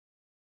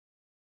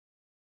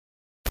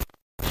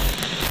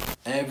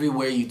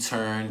Everywhere you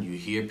turn, you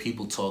hear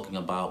people talking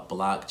about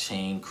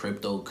blockchain,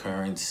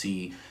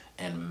 cryptocurrency,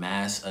 and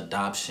mass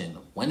adoption.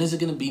 When is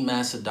it going to be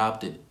mass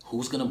adopted?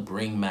 Who's going to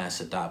bring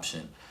mass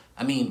adoption?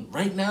 I mean,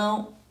 right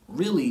now,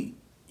 really,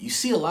 you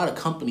see a lot of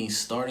companies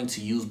starting to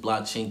use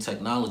blockchain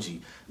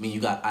technology. I mean, you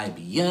got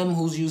IBM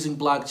who's using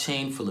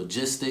blockchain for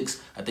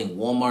logistics. I think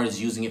Walmart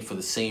is using it for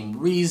the same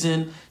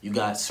reason. You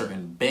got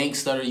certain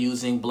banks that are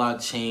using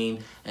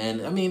blockchain.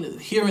 And I mean,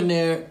 here and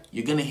there,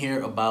 you're going to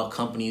hear about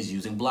companies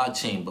using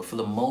blockchain. But for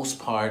the most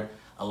part,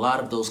 a lot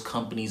of those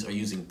companies are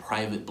using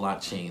private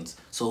blockchains.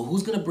 So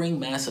who's going to bring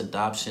mass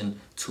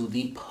adoption to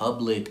the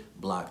public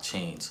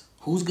blockchains?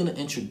 Who's going to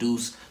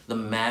introduce the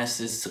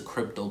masses to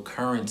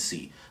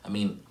cryptocurrency? I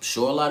mean,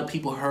 sure, a lot of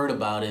people heard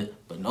about it,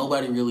 but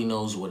nobody really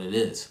knows what it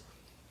is.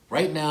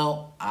 Right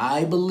now,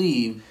 I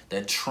believe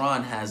that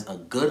Tron has a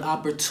good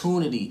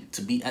opportunity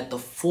to be at the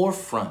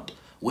forefront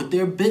with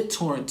their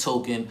Bittorrent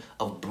token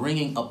of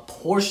bringing a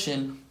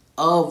portion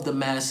of the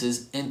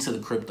masses into the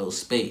crypto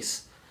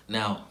space.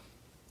 Now,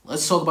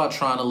 let's talk about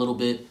Tron a little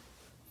bit.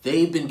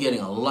 They've been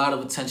getting a lot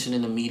of attention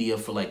in the media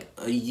for like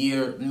a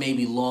year,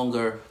 maybe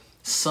longer.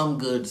 Some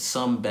good,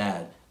 some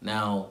bad.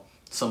 Now,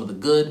 some of the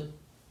good,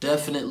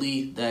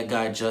 definitely that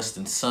guy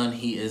Justin Sun.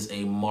 He is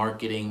a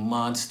marketing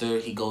monster.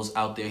 He goes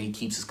out there, he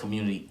keeps his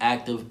community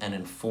active and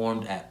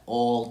informed at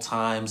all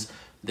times.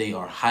 They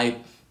are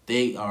hype.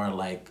 They are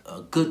like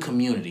a good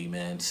community,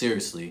 man.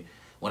 Seriously.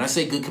 When I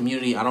say good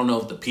community, I don't know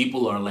if the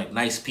people are like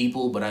nice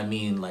people, but I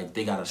mean like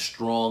they got a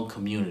strong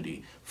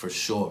community for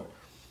sure.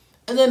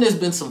 And then there's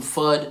been some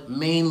FUD,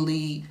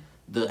 mainly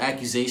the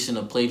accusation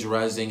of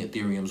plagiarizing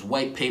Ethereum's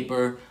white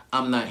paper.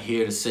 I'm not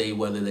here to say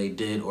whether they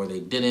did or they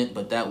didn't,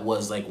 but that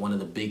was like one of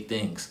the big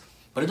things.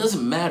 But it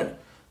doesn't matter.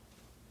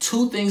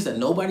 Two things that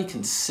nobody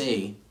can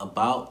say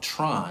about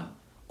Tron,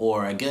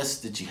 or I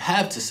guess that you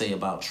have to say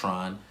about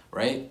Tron,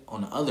 right,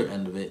 on the other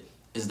end of it,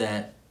 is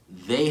that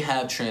they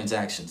have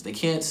transactions. They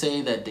can't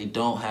say that they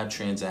don't have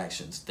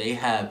transactions. They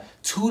have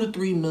 2 to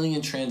 3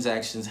 million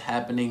transactions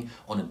happening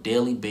on a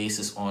daily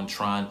basis on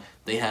Tron.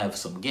 They have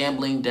some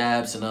gambling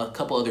dApps and a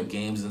couple other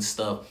games and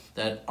stuff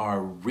that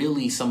are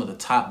really some of the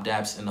top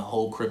dApps in the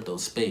whole crypto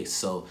space.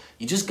 So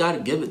you just got to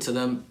give it to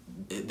them.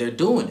 They're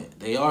doing it.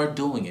 They are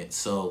doing it.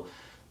 So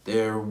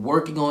they're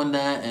working on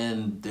that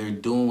and they're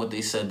doing what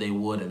they said they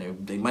would,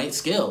 and they might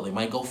scale. They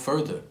might go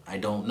further. I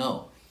don't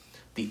know.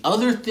 The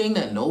other thing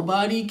that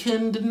nobody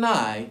can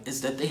deny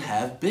is that they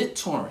have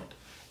Bittorrent.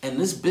 And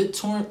this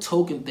Bittorrent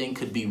token thing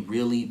could be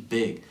really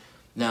big.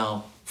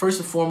 Now, first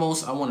and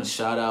foremost, I want to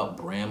shout out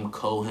Bram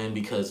Cohen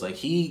because like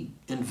he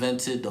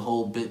invented the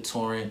whole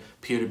Bittorrent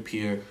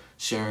peer-to-peer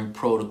sharing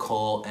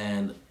protocol,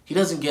 and he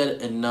doesn't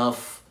get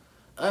enough.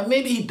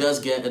 Maybe he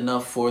does get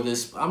enough for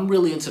this. I'm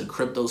really into the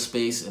crypto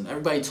space, and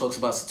everybody talks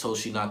about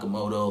Satoshi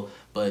Nakamoto,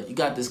 but you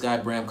got this guy,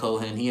 Bram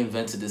Cohen. He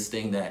invented this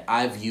thing that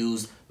I've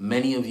used.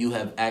 Many of you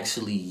have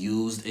actually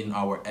used in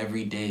our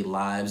everyday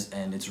lives,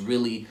 and it's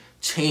really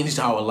changed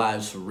our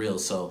lives for real.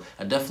 So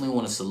I definitely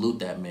want to salute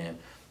that man.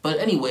 But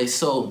anyway,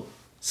 so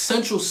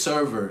central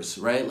servers,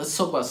 right? Let's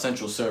talk about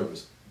central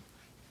servers.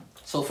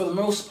 So for the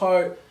most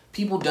part,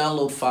 people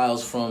download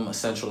files from a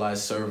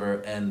centralized server,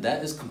 and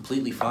that is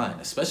completely fine,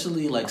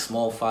 especially like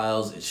small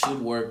files. It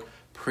should work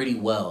pretty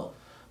well.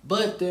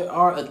 But there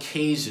are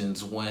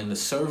occasions when the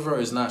server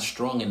is not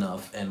strong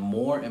enough and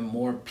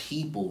more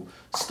people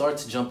start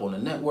to jump on the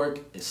network,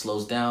 it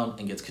slows down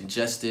and gets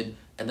congested,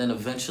 and then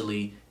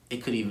eventually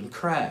it could even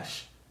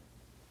crash.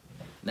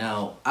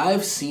 Now,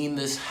 I've seen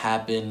this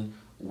happen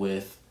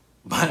with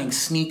buying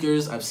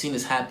sneakers. I've seen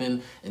this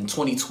happen in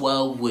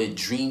 2012 with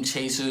Dream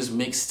Chasers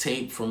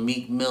mixtape from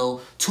Meek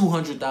Mill.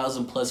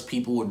 200,000 plus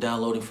people were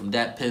downloading from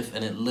that piff,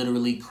 and it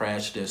literally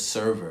crashed their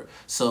server.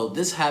 So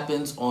this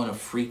happens on a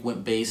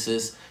frequent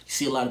basis. You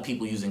see a lot of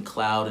people using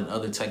cloud and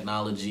other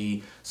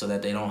technology so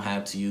that they don't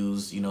have to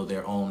use,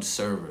 their own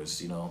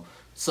servers,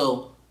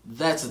 So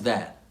that's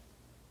that.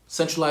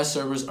 Centralized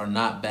servers are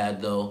not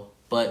bad though,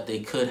 but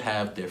they could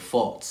have their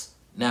faults.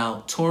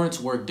 Now,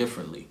 torrents work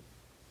differently.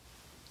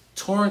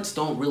 Torrents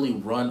don't really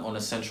run on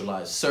a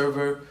centralized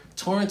server.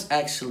 Torrents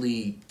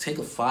actually take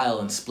a file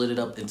and split it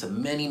up into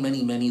many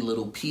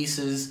little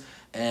pieces,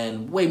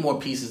 and way more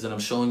pieces than I'm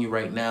showing you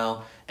right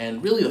now.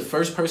 And really the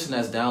first person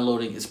that's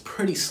downloading is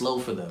pretty slow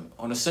for them.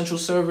 On a central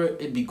server,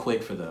 it'd be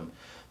quick for them.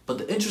 But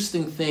the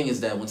interesting thing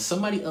is that when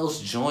somebody else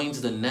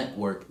joins the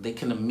network, they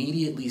can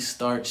immediately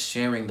start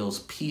sharing those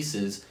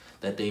pieces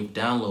that they've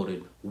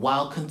downloaded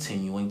while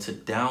continuing to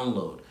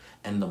download.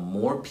 And the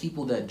more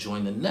people that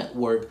join the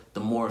network, the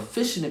more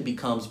efficient it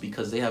becomes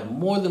because they have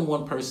more than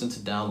one person to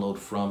download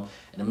from,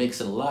 and it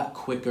makes it a lot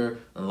quicker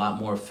and a lot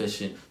more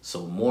efficient.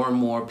 So more and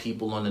more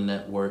people on the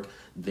network,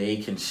 they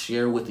can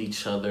share with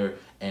each other,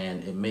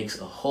 and it makes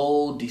a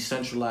whole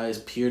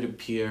decentralized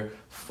peer-to-peer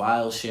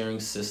file sharing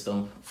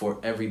system for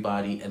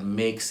everybody and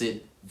makes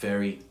it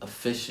very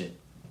efficient.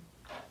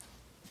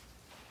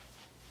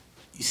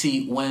 You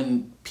see,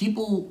 when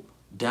people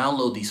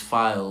download these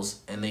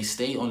files and they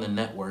stay on the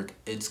network,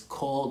 it's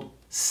called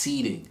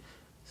seeding.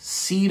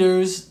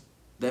 Seeders,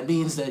 that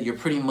means that you're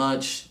pretty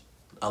much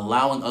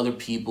allowing other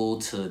people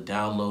to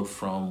download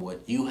from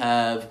what you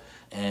have,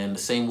 and the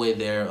same way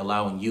they're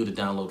allowing you to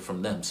download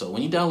from them. So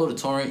when you download a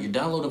torrent, you're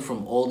downloading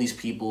from all these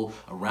people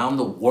around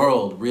the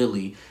world,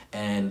 really,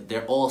 and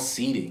they're all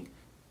seeding.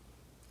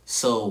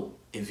 So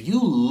if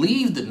you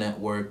leave the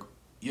network,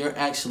 you're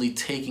actually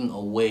taking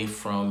away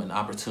from an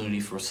opportunity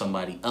for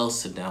somebody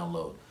else to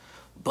download.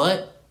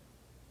 But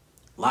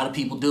a lot of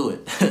people do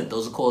it.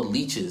 Those are called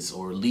leeches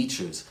or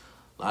leechers.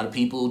 A lot of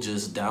people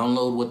just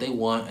download what they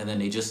want and then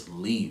they just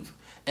leave.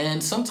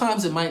 And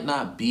sometimes it might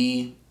not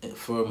be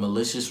for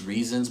malicious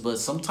reasons, but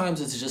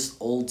sometimes it's just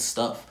old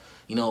stuff.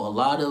 You know, a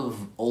lot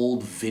of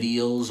old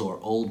videos or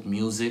old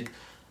music,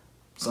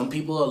 some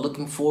people are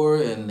looking for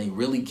it and they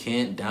really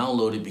can't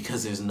download it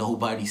because there's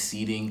nobody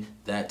seeding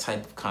that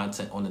type of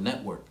content on the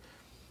network.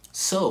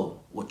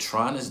 So what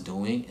Tron is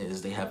doing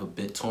is they have a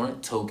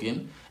BitTorrent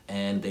token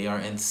and they are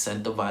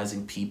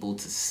incentivizing people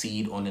to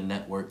seed on the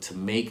network to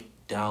make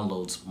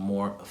downloads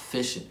more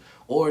efficient,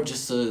 or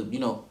just to, you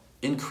know,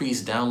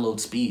 increase download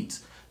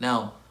speeds.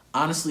 Now,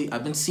 honestly,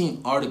 I've been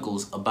seeing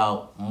articles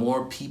about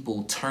more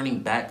people turning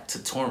back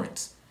to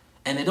torrents.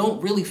 And it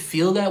don't really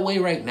feel that way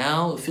right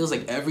now. It feels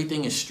like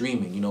everything is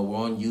streaming. You know, we're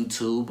on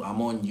YouTube.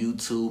 I'm on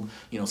YouTube,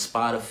 you know,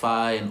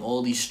 Spotify and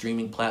all these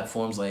streaming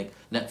platforms like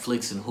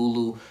Netflix and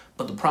Hulu.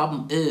 But the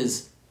problem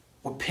is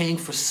we're paying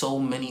for so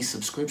many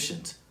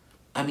subscriptions.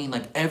 I mean,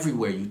 like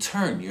everywhere you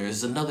turn,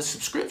 there's another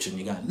subscription.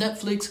 You got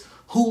Netflix,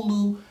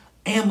 Hulu,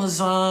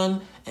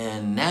 Amazon,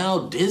 and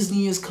now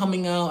Disney is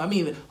coming out. I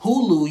mean,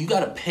 Hulu, you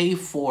got to pay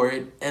for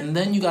it, and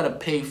then you got to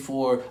pay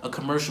for a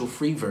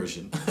commercial-free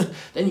version.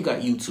 Then you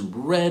got YouTube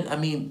Red. I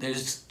mean,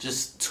 there's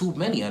just too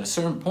many. At a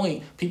certain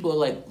point, people are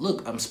like,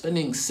 look, I'm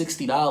spending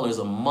 $60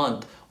 a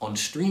month on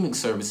streaming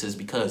services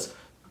because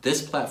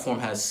this platform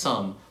has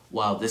some,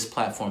 while this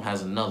platform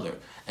has another.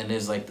 And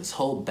there's like this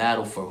whole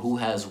battle for who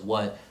has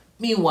what.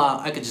 Meanwhile,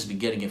 I could just be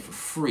getting it for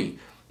free.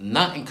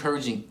 Not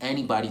encouraging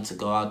anybody to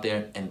go out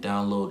there and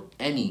download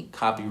any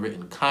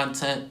copywritten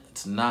content.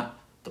 It's not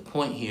the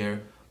point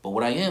here. But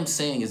what I am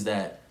saying is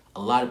that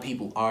a lot of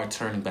people are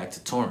turning back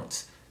to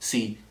torrents.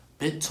 See,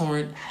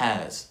 BitTorrent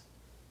has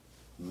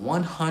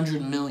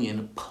 100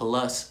 million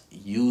plus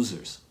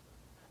users.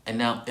 And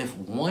now if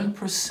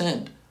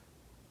 1%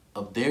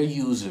 of their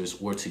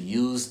users were to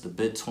use the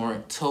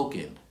BitTorrent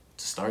token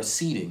to start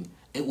seeding,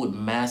 it would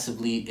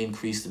massively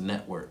increase the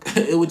network.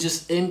 It would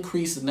just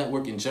increase the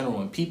network in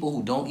general, and people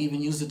who don't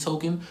even use the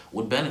token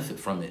would benefit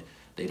from it.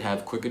 They'd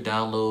have quicker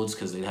downloads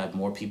because they'd have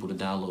more people to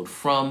download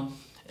from,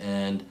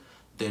 and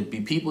there'd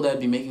be people that'd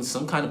be making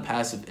some kind of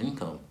passive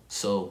income.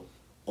 So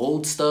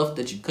old stuff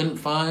that you couldn't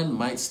find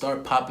might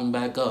start popping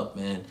back up,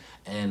 man.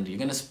 And you're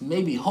gonna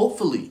maybe,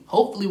 hopefully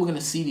we're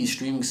gonna see these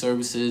streaming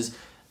services.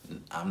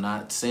 I'm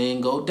not saying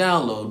go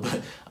download,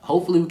 but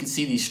hopefully we can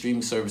see these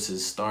streaming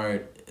services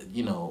start,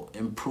 you know,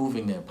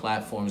 improving their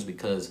platforms,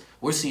 because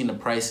we're seeing the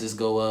prices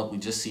go up. We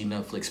just see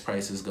Netflix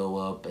prices go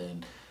up,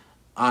 and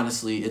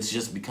honestly, it's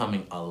just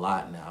becoming a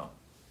lot now.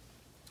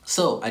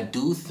 So I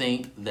do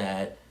think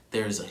that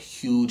there's a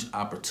huge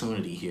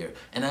opportunity here.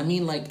 And I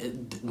mean,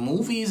 like,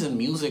 movies and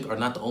music are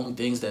not the only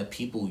things that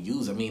people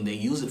use. I mean, they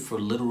use it for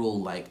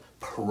literal, like,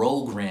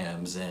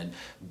 programs, and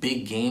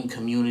big game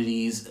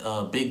communities,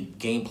 big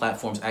game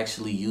platforms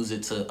actually use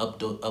it to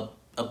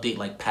update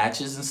like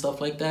patches and stuff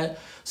like that.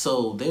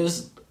 So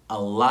there's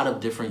a lot of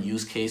different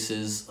use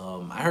cases.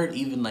 I heard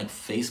even like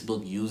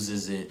Facebook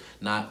uses it,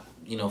 not,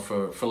 you know,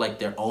 for like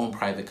their own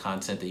private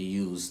content, they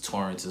use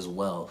torrents as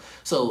well.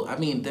 So, I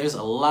mean, there's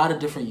a lot of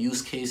different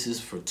use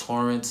cases for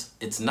torrents.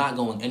 It's not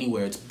going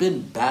anywhere. It's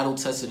been battle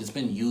tested. It's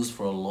been used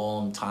for a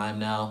long time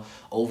now,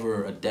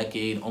 over a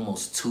decade,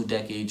 almost 2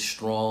 decades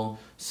strong.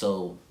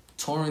 So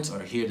torrents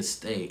are here to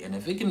stay. And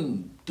if it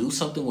can do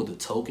something with a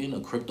token,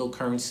 a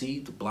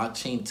cryptocurrency, the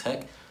blockchain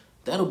tech,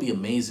 that'll be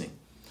amazing.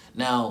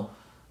 Now,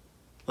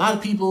 a lot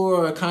of people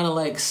are kind of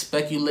like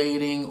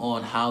speculating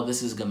on how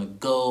this is going to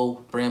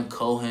go. Bram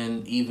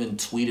Cohen even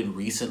tweeted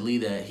recently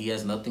that he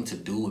has nothing to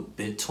do with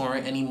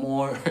BitTorrent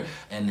anymore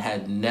and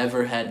had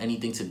never had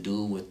anything to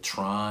do with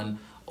Tron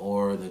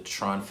or the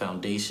Tron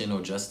Foundation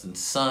or Justin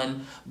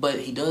Sun. But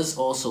he does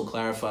also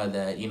clarify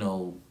that, you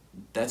know,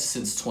 that's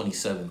since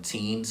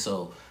 2017.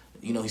 So,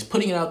 you know, he's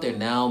putting it out there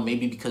now,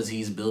 maybe because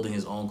he's building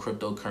his own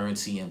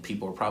cryptocurrency and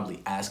people are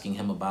probably asking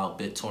him about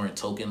BitTorrent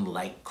token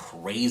like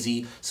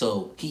crazy.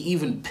 So he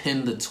even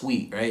pinned the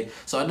tweet, right?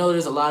 So I know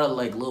there's a lot of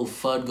like little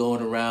FUD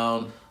going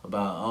around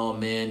about, oh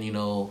man, you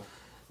know,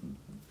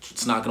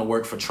 it's not going to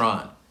work for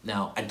Tron.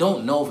 Now, I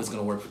don't know if it's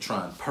going to work for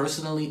Tron.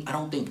 Personally, I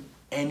don't think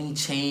any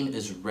chain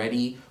is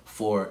ready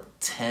for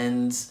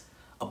tens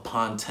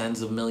upon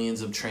tens of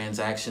millions of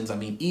transactions. I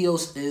mean,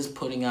 EOS is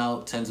putting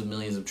out tens of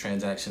millions of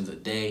transactions a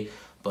day,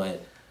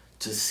 but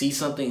to see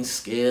something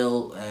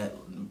scale at,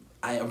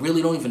 I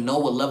really don't even know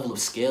what level of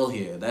scale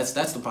here.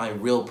 That's my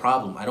real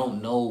problem. I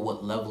don't know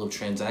what level of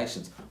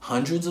transactions.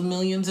 Hundreds of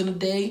millions in a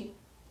day?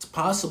 It's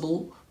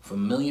possible. If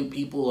 1 million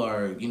people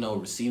are, you know,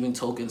 receiving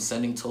tokens,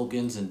 sending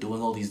tokens, and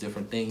doing all these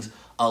different things,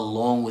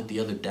 along with the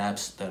other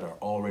dApps that are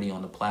already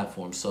on the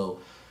platform.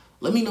 So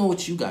let me know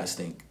what you guys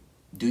think.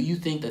 Do you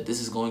think that this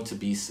is going to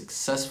be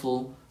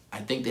successful? I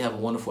think they have a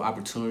wonderful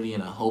opportunity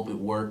and I hope it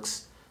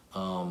works.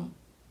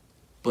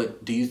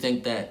 But do you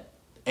think that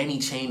any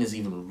chain is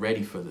even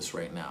ready for this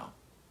right now?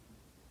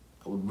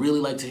 I would really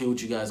like to hear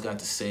what you guys got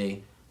to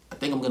say. I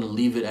think I'm going to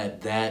leave it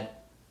at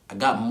that. I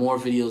got more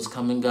videos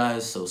coming,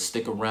 guys, so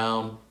stick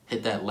around.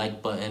 Hit that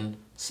like button.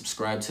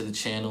 Subscribe to the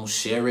channel.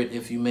 Share it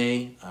if you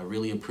may. I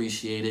really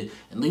appreciate it.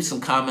 And leave some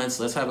comments.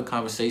 Let's have a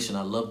conversation.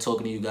 I love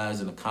talking to you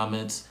guys in the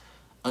comments.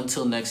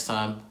 Until next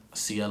time, I'll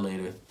see y'all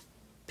later.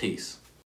 Peace.